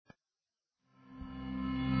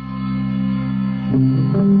Hello,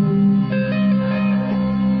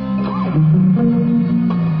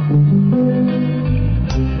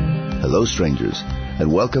 strangers,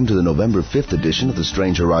 and welcome to the November 5th edition of the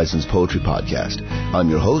Strange Horizons Poetry Podcast. I'm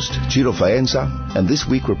your host, Ciro Faienza, and this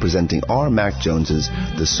week we're presenting R. Mac Jones's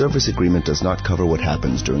The Service Agreement Does Not Cover What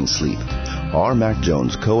Happens During Sleep. R. Mac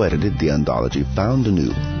Jones co-edited the anthology Found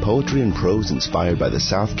Anew, Poetry and Prose Inspired by the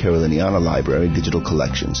South Caroliniana Library Digital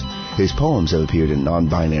Collections. His poems have appeared in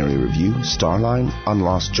Non-Binary Review, Starline,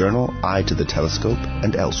 Unlost Journal, Eye to the Telescope,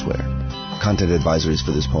 and elsewhere. Content advisories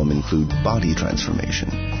for this poem include body transformation.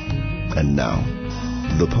 And now,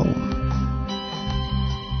 the poem.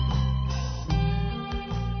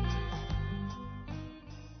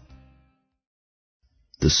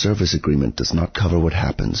 The Service Agreement Does Not Cover What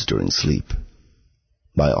Happens During Sleep,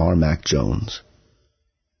 by R. Mac Jones.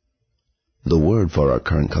 The word for our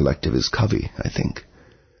current collective is covey, I think.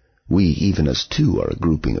 We, even as two, are a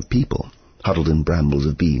grouping of people, huddled in brambles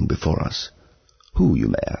of being before us. Who, you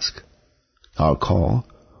may ask? Our call?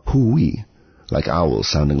 Who we? Like owls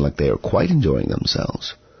sounding like they are quite enjoying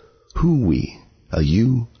themselves. Who we? A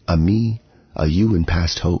you, a me, a you in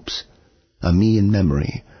past hopes, a me in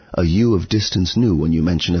memory, a you of distance new when you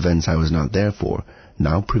mention events I was not there for,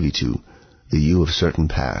 now privy to, the you of certain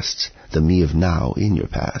pasts, the me of now in your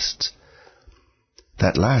pasts.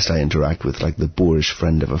 That last I interact with like the boorish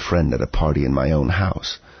friend of a friend at a party in my own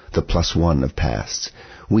house, the plus one of pasts,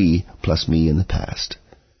 we plus me in the past.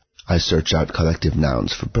 I search out collective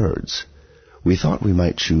nouns for birds. We thought we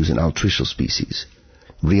might choose an altricial species.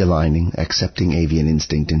 Realigning, accepting avian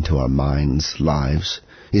instinct into our minds, lives,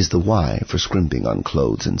 is the why for scrimping on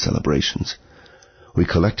clothes and celebrations. We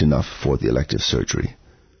collect enough for the elective surgery.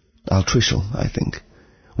 Altricial, I think.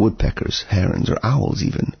 Woodpeckers, herons, or owls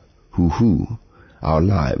even. Hoo-hoo. Our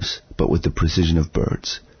lives, but with the precision of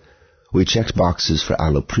birds. We checked boxes for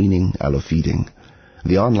allopreening, allofeeding.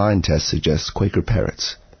 The online test suggests Quaker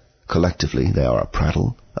parrots. Collectively, they are a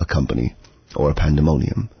prattle, a company, or a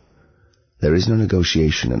pandemonium. There is no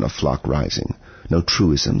negotiation in a flock rising, no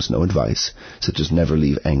truisms, no advice, such as never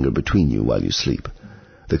leave anger between you while you sleep.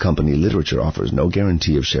 The company literature offers no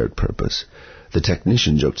guarantee of shared purpose. The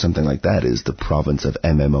technician joked something like that is the province of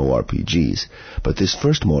MMORPGs, but this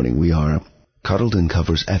first morning we are cuddled in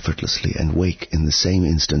covers effortlessly and wake in the same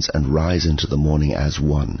instance and rise into the morning as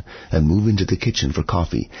one, and move into the kitchen for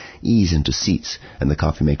coffee, ease into seats, and the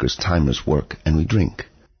coffee maker's timers work, and we drink.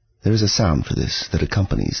 There is a sound for this that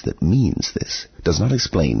accompanies, that means this, does not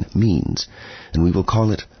explain, means, and we will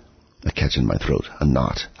call it a catch in my throat, a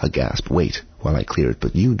knot, a gasp. Wait while I clear it,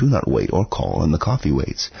 but you do not wait or call, and the coffee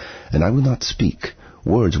waits, and I will not speak.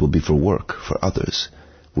 Words will be for work, for others.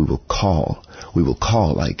 We will call,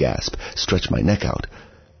 I gasp, stretch my neck out.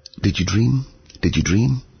 Did you dream? Did you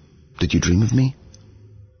dream? Did you dream of me?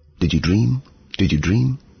 Did you dream? Did you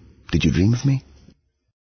dream? Did you dream of me?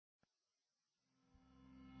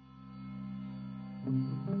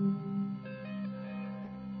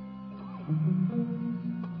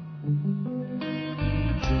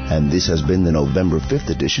 And this has been the November 5th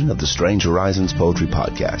edition of the Strange Horizons Poetry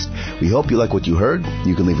Podcast. We hope you like what you heard.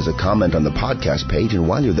 You can leave us a comment on the podcast page, and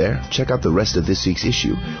while you're there, check out the rest of this week's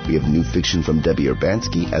issue. We have new fiction from Debbie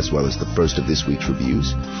Urbanski, as well as the first of this week's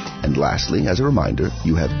reviews. And lastly, as a reminder,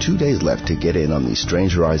 you have 2 days left to get in on the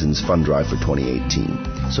Strange Horizons Fund Drive for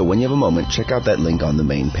 2018. So when you have a moment, check out that link on the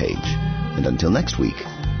main page. And until next week,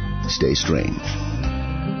 stay strange.